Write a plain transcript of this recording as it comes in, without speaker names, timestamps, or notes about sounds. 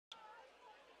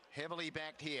heavily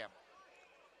backed here.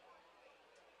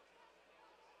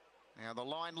 Now the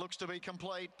line looks to be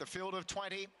complete. The field of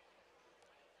 20.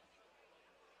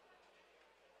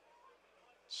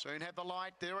 Soon have the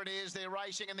light. There it is. They're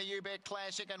racing in the UBET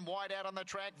Classic and wide out on the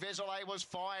track. Veselay was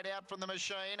fired out from the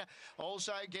machine.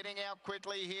 Also getting out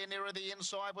quickly here nearer the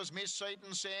inside was Miss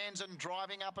Seaton Sands, and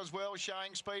driving up as well,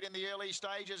 showing speed in the early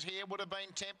stages here would have been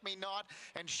Tempt Me Not.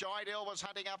 And Sheidel was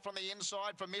hunting up from the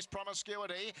inside for Miss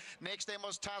Promiscuity. Next then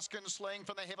was Tuscan Sling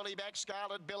from the heavily backed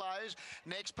Scarlet Billows.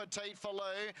 Next Petite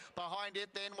Faloo. Behind it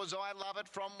then was I Love It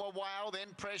from Wawale. Then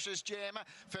Precious Gem.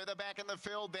 Further back in the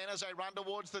field then as they run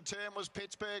towards the turn was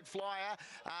Pittsburgh Flyer.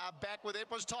 Back with it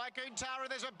was Tycoon Tara.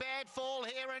 There's a bad fall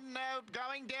here, and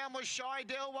going down was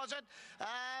Sheidel, was it?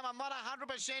 I'm not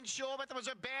 100% sure, but there was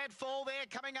a bad fall there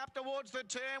coming up towards the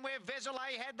turn where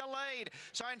Veselay had the lead.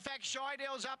 So in fact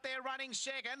Sheidel's up there running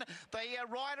second. The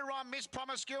rider on Miss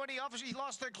Promiscuity obviously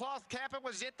lost the cloth cap. It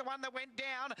was it, the one that went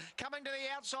down. Coming to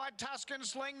the outside, Tuscan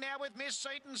Sling now with Miss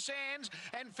Seaton Sands,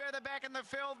 and further back in the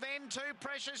field then to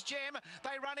Precious Gem.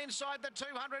 They run inside the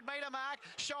 200 metre mark.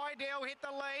 Sheidel hit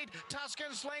the lead.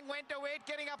 Tuscan Sling went to it,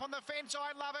 getting up on the fence.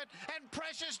 I Love It, and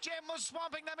Precious Gem was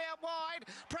swamping them out wide.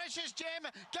 Precious Gem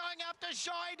going up to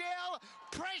Sheidel.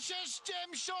 Precious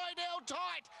Gem, Sheidel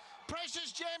tight.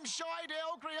 Precious Gem,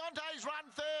 Sheidel. Grionte's run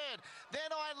third. Then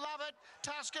I Love It,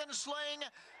 Tuscan Sling.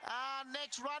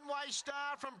 Next Runway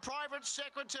Star from Private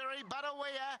Secretary,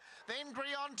 Butterweir. Then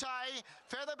Grionte.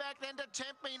 Further back then to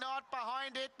Tempt Me Not.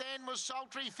 Behind it then was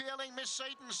Sultry Feeling, Miss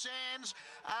Seaton Sands.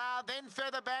 Then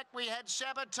further back we had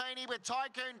Sabatini with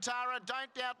Tycoon Tara,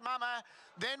 Don't Doubt Mama.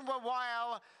 Then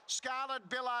Wawale, Scarlet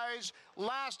Billows.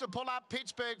 Last to pull up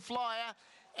Pittsburgh Flyer.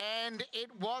 And it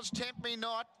was Tempt Me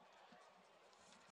Not.